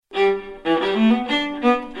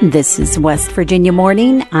This is West Virginia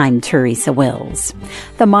Morning. I'm Teresa Wills.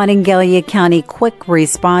 The Monongalia County Quick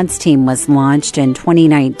Response Team was launched in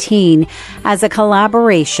 2019 as a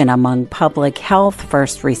collaboration among public health,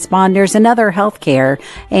 first responders, and other healthcare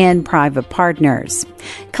and private partners.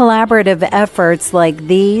 Collaborative efforts like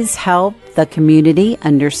these help the community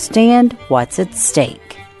understand what's at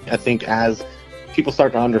stake. I think as people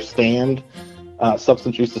start to understand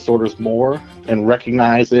substance use disorders more and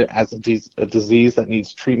recognize it as a disease that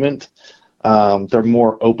needs treatment, they're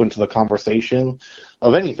more open to the conversation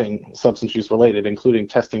of anything substance use related, including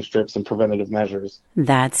testing strips and preventative measures.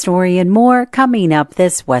 That story and more coming up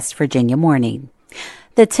this West Virginia Morning.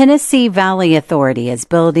 The Tennessee Valley Authority is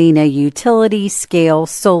building a utility-scale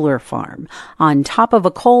solar farm on top of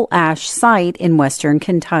a coal ash site in western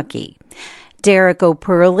Kentucky. Derek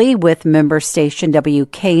O'Purley with member station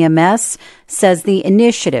WKMS says the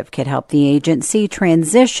initiative could help the agency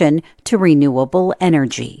transition to renewable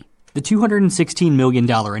energy. The $216 million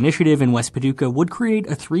initiative in West Paducah would create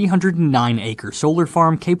a 309-acre solar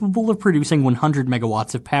farm capable of producing 100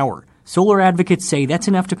 megawatts of power. Solar advocates say that's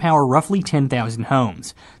enough to power roughly 10,000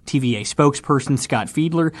 homes. TVA spokesperson Scott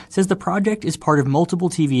Fiedler says the project is part of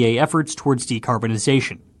multiple TVA efforts towards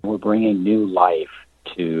decarbonization. We're bringing new life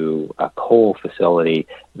to a coal facility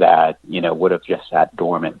that, would have just sat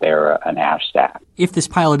dormant there, an ash stack. If this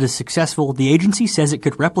pilot is successful, the agency says it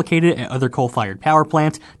could replicate it at other coal-fired power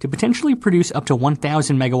plants to potentially produce up to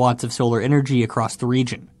 1,000 megawatts of solar energy across the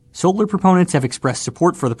region. Solar proponents have expressed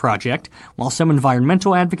support for the project, while some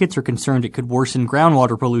environmental advocates are concerned it could worsen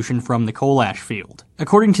groundwater pollution from the coal ash field.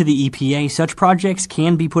 According to the EPA, such projects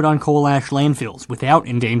can be put on coal ash landfills without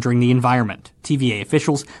endangering the environment. TVA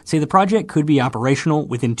officials say the project could be operational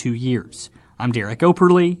within 2 years. I'm Derek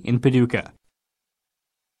O'Purley in Paducah.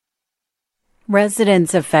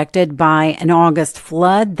 Residents affected by an August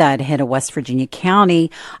flood that hit a West Virginia county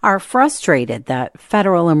are frustrated that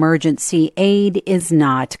federal emergency aid is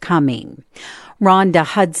not coming. Rhonda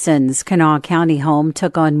Hudson's Kanawha County home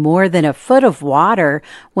took on more than a foot of water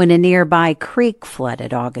when a nearby creek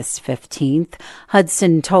flooded August 15th.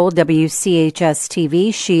 Hudson told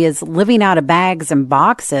WCHS-TV she is living out of bags and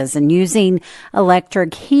boxes and using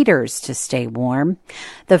electric heaters to stay warm.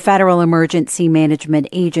 The Federal Emergency Management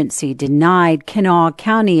Agency denied Kanawha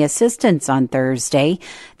County assistance on Thursday.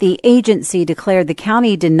 The agency declared the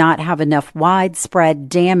county did not have enough widespread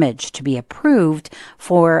damage to be approved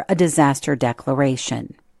for a disaster declaration.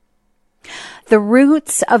 The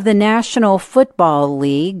roots of the National Football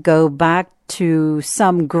League go back to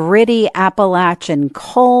some gritty Appalachian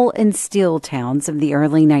coal and steel towns of the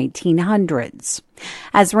early 1900s.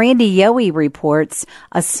 As Randy Yohe reports,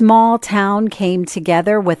 a small town came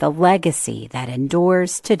together with a legacy that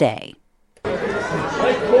endures today.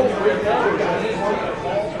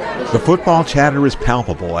 The football chatter is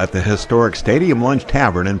palpable at the historic Stadium Lunch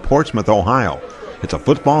Tavern in Portsmouth, Ohio. It's a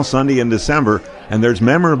football Sunday in December, and there's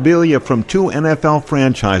memorabilia from 2 NFL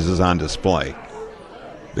franchises on display.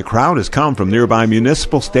 The crowd has come from nearby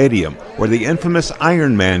Municipal Stadium, where the infamous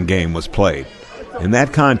Iron Man game was played. In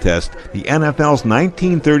that contest, the NFL's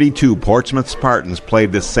 1932 Portsmouth Spartans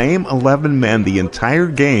played the same 11 men the entire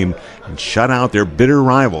game and shut out their bitter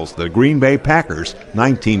rivals, the Green Bay Packers,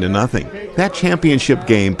 19-0. That championship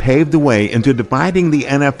game paved the way into dividing the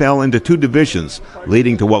NFL into 2 divisions,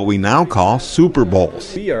 leading to what we now call Super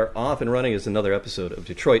Bowls. We are off and running as another episode of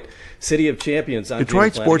Detroit City of Champions.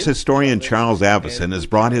 Detroit sports historian Charles Avison has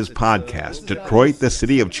brought his podcast, Detroit, the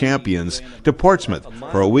City of Champions, to Portsmouth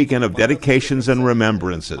for a weekend of dedications and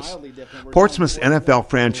remembrances. Portsmouth's NFL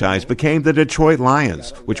franchise became the Detroit Lions,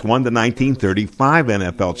 which won the 1935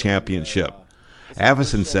 NFL championship.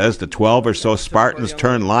 Avison says the 12 or so Spartans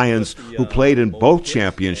turned Lions who played in both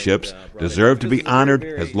championships deserve to be honored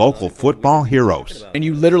as local football heroes. And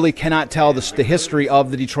you literally cannot tell the history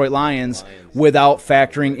of the Detroit Lions without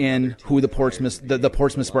factoring in who the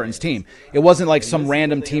Portsmouth Spartans team. It wasn't like some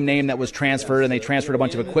random team name that was transferred and they transferred a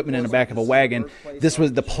bunch of equipment in the back of a wagon. This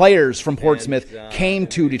was the players from Portsmouth came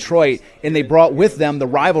to Detroit and they brought with them the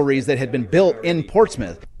rivalries that had been built in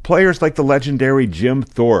Portsmouth. Players like the legendary Jim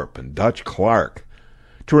Thorpe and Dutch Clark.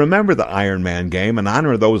 To remember the Iron Man game and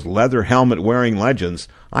honor those leather helmet-wearing legends,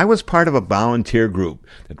 I was part of a volunteer group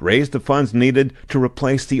that raised the funds needed to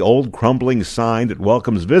replace the old crumbling sign that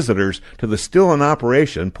welcomes visitors to the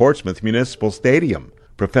still-in-operation Portsmouth Municipal Stadium.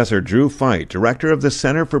 Professor Drew Feit, director of the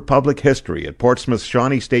Center for Public History at Portsmouth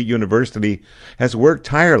Shawnee State University, has worked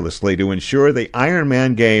tirelessly to ensure the Iron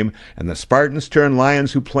Man game and the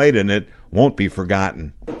Spartans-turned-Lions who played in it won't be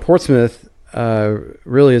forgotten. Portsmouth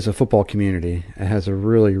really is a football community. It has a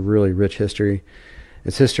really, really rich history.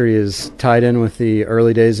 Its history is tied in with the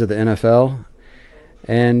early days of the NFL.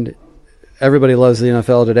 And everybody loves the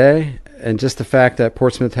NFL today. And just the fact that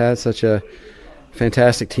Portsmouth had such a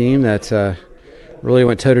fantastic team that really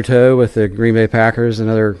went toe-to-toe with the Green Bay Packers and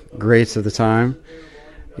other greats of the time.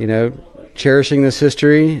 Cherishing this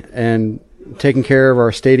history and taking care of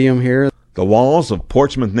our stadium here. The walls of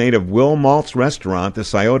Portsmouth native Will Malt's restaurant, the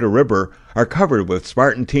Scioto River, are covered with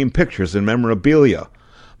Spartan team pictures and memorabilia.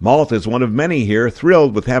 Malt is one of many here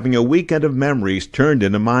thrilled with having a weekend of memories turned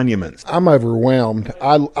into monuments. I'm overwhelmed.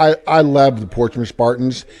 I love the Portsmouth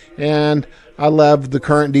Spartans, and I love the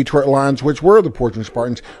current Detroit Lions, which were the Portsmouth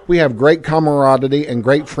Spartans. We have great camaraderie and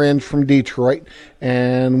great friends from Detroit,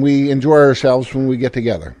 and we enjoy ourselves when we get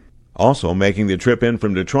together. Also making the trip in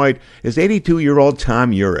from Detroit is 82-year-old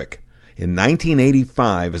Tom Urich. In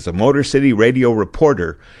 1985, as a Motor City radio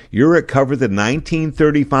reporter, Urich covered the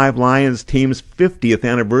 1935 Lions team's 50th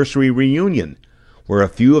anniversary reunion, where a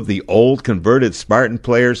few of the old converted Spartan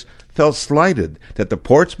players felt slighted that the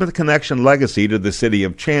Portsmouth Connection legacy to the City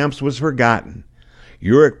of Champs was forgotten.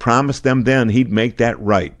 Urich promised them then he'd make that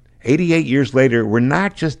right. 88 years later, we're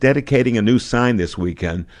not just dedicating a new sign this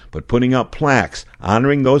weekend, but putting up plaques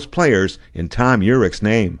honoring those players in Tom Urich's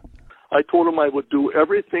name. I told him I would do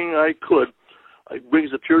everything I could. It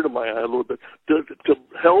brings a tear to my eye a little bit to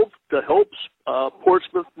help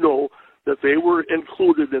Portsmouth know that they were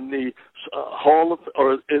included in the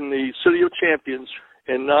in the City of Champions.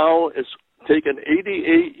 And now it's taken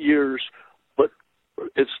 88 years, but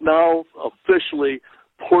it's now officially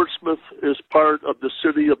Portsmouth is part of the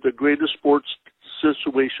city of the greatest sports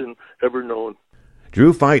situation ever known.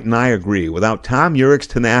 Drew Fight and I agree. Without Tom Urich's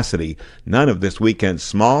tenacity, none of this weekend's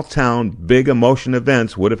small-town, big emotion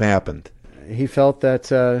events would have happened. He felt that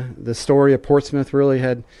the story of Portsmouth really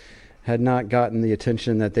had not gotten the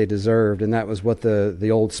attention that they deserved, and that was what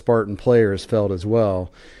the old Spartan players felt as well.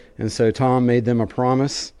 And so Tom made them a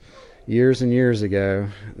promise years and years ago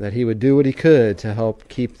that he would do what he could to help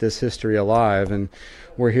keep this history alive, and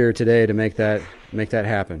we're here today to make that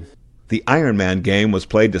happen. The Ironman game was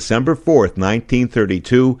played December 4th,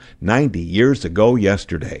 1932, 90 years ago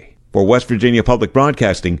yesterday. For West Virginia Public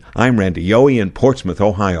Broadcasting, I'm Randy Yohe in Portsmouth,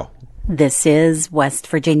 Ohio. This is West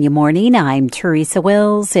Virginia Morning. I'm Teresa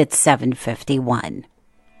Wills. It's 7:51.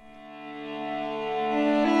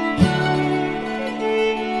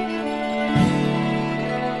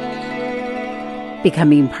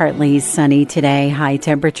 Becoming partly sunny today, high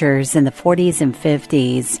temperatures in the 40s and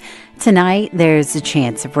 50s. Tonight, there's a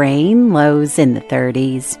chance of rain, lows in the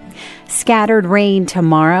 30s. Scattered rain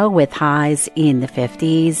tomorrow with highs in the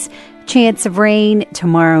 50s. Chance of rain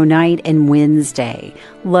tomorrow night and Wednesday.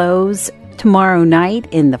 Lows tomorrow night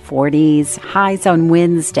in the 40s. Highs on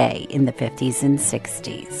Wednesday in the 50s and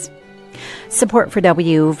 60s. Support for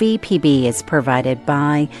WVPB is provided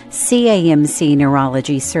by CAMC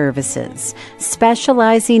Neurology Services,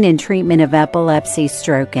 specializing in treatment of epilepsy,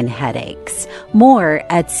 stroke, and headaches. More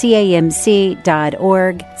at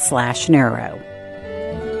camc.org/neuro.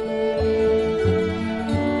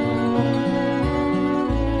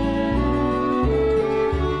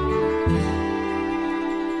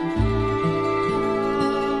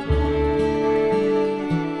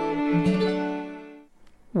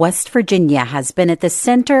 West Virginia has been at the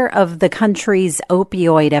center of the country's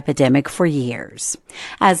opioid epidemic for years.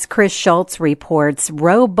 As Chris Schultz reports,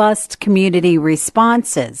 robust community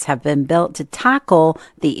responses have been built to tackle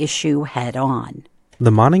the issue head-on. The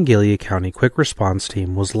Monongalia County Quick Response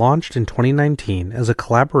Team was launched in 2019 as a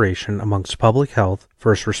collaboration amongst public health,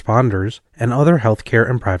 first responders, and other healthcare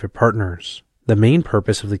and private partners. The main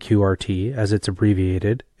purpose of the QRT, as it's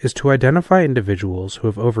abbreviated, is to identify individuals who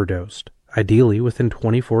have overdosed, ideally within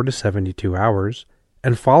 24 to 72 hours,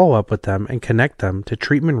 and follow up with them and connect them to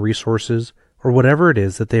treatment resources or whatever it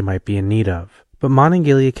is that they might be in need of. But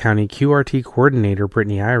Monongalia County QRT Coordinator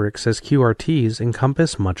Brittany Eyrich says QRTs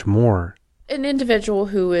encompass much more. An individual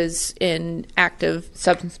who is in active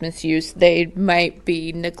substance misuse, they might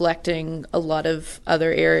be neglecting a lot of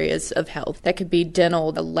other areas of health. That could be dental,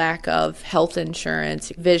 a lack of health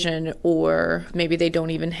insurance, vision, or maybe they don't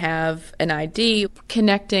even have an ID.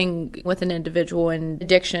 Connecting with an individual in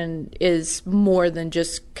addiction is more than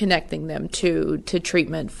just connecting them to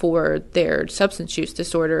treatment for their substance use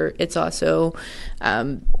disorder. It's also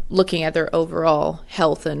looking at their overall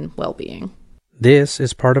health and well-being. This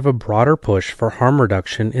is part of a broader push for harm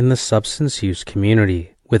reduction in the substance use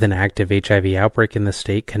community. With an active HIV outbreak in the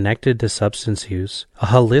state connected to substance use, a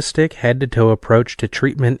holistic head-to-toe approach to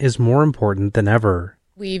treatment is more important than ever.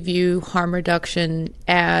 We view harm reduction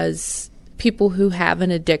as people who have an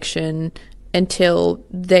addiction until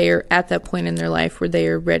they're at that point in their life where they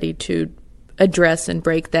are ready to address and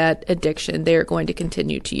break that addiction, they are going to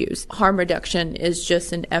continue to use. Harm reduction is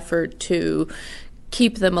just an effort to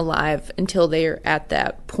keep them alive until they are at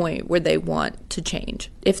that point where they want to change.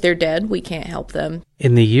 If they're dead, we can't help them.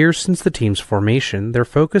 In the years since the team's formation, their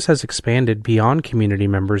focus has expanded beyond community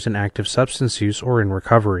members in active substance use or in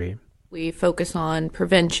recovery. We focus on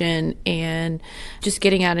prevention and just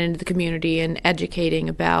getting out into the community and educating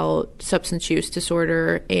about substance use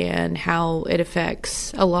disorder and how it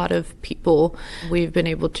affects a lot of people. We've been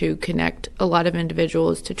able to connect a lot of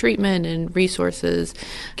individuals to treatment and resources,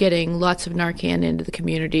 getting lots of Narcan into the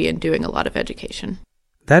community and doing a lot of education.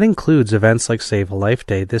 That includes events like Save a Life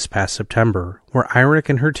Day this past September, where Irick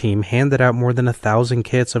and her team handed out more than 1,000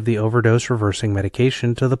 kits of the overdose reversing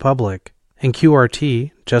medication to the public. And QRT,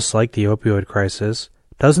 just like the opioid crisis,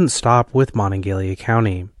 doesn't stop with Monongalia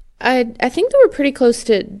County. I think that we're pretty close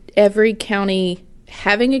to every county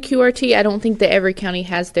having a QRT. I don't think that every county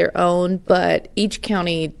has their own, but each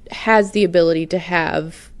county has the ability to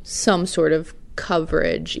have some sort of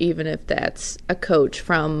coverage, even if that's a coach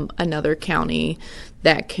from another county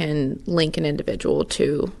that can link an individual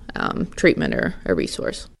to treatment or a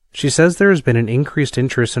resource. She says there has been an increased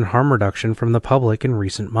interest in harm reduction from the public in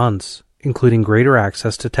recent months, including greater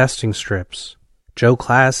access to testing strips. Joe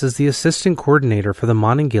Klass is the assistant coordinator for the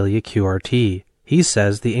Monongalia QRT. He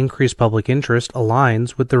says the increased public interest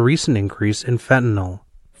aligns with the recent increase in fentanyl.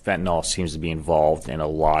 Fentanyl seems to be involved in a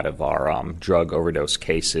lot of our drug overdose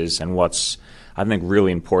cases, and what's I think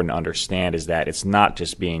really important to understand is that it's not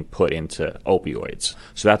just being put into opioids.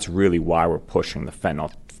 So that's really why we're pushing the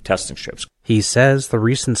fentanyl testing strips. He says the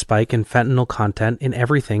recent spike in fentanyl content in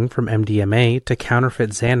everything from MDMA to counterfeit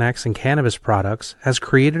Xanax and cannabis products has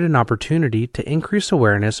created an opportunity to increase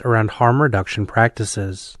awareness around harm reduction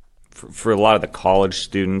practices. For a lot of the college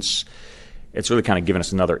students, it's really kind of given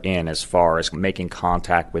us another in as far as making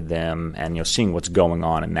contact with them and seeing what's going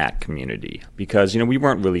on in that community. Because we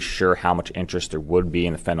weren't really sure how much interest there would be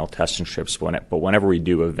in the fentanyl testing strips, but whenever we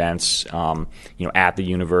do events at the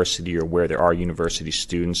university or where there are university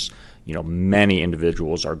students, many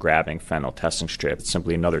individuals are grabbing fentanyl testing strips. It's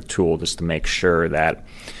simply another tool just to make sure that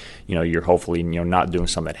you're hopefully not doing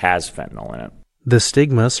something that has fentanyl in it. The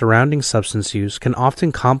stigma surrounding substance use can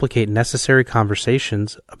often complicate necessary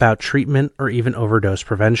conversations about treatment or even overdose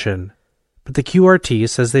prevention. But the QRT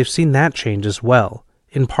says they've seen that change as well,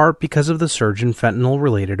 in part because of the surge in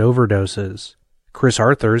fentanyl-related overdoses. Chris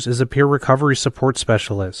Arthurs is a peer recovery support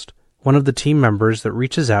specialist, one of the team members that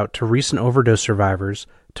reaches out to recent overdose survivors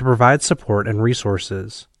to provide support and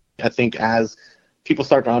resources. I think as people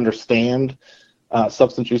start to understand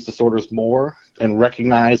substance use disorders more and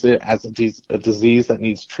recognize it as a disease that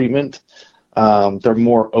needs treatment, they're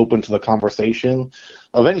more open to the conversation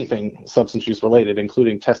of anything substance use related,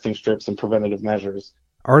 including testing strips and preventative measures.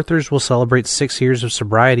 Arthurs will celebrate 6 years of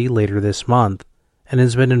sobriety later this month and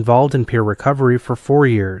has been involved in peer recovery for 4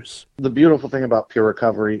 years. The beautiful thing about peer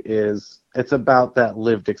recovery is it's about that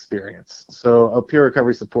lived experience. So a peer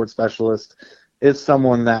recovery support specialist is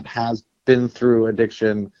someone that has been through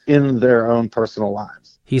addiction in their own personal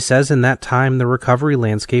lives. He says in that time the recovery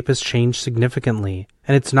landscape has changed significantly,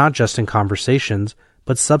 and it's not just in conversations,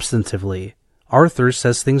 but substantively. Arthur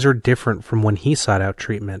says things are different from when he sought out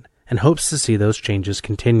treatment and hopes to see those changes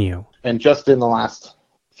continue. And just in the last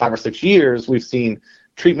 5 or 6 years, we've seen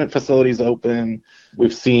treatment facilities open.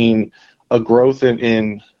 We've seen a growth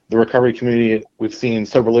in the recovery community. We've seen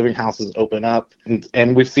sober living houses open up,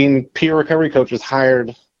 and we've seen peer recovery coaches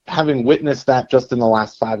hired. Having witnessed that just in the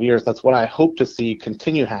last 5 years, that's what I hope to see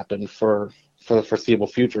continue happen for the foreseeable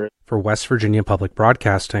future. For West Virginia Public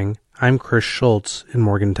Broadcasting, I'm Chris Schultz in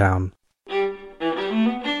Morgantown.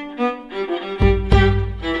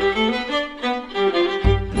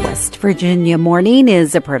 West Virginia Morning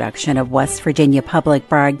is a production of West Virginia Public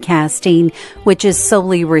Broadcasting, which is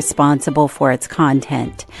solely responsible for its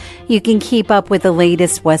content. You can keep up with the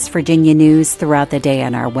latest West Virginia news throughout the day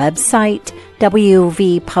on our website,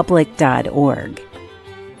 wvpublic.org.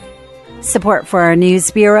 Support for our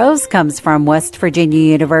news bureaus comes from West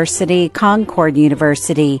Virginia University, Concord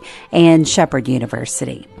University, and Shepherd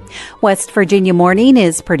University. West Virginia Morning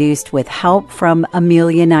is produced with help from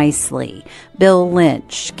Amelia Nicely, Bill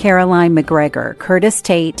Lynch, Caroline McGregor, Curtis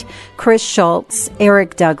Tate, Chris Schultz,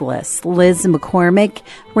 Eric Douglas, Liz McCormick,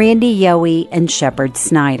 Randy Yowie, and Shepard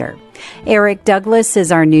Snyder. Eric Douglas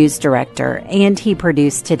is our news director, and he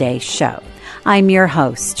produced today's show. I'm your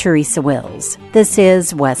host, Teresa Wills. This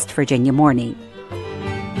is West Virginia Morning.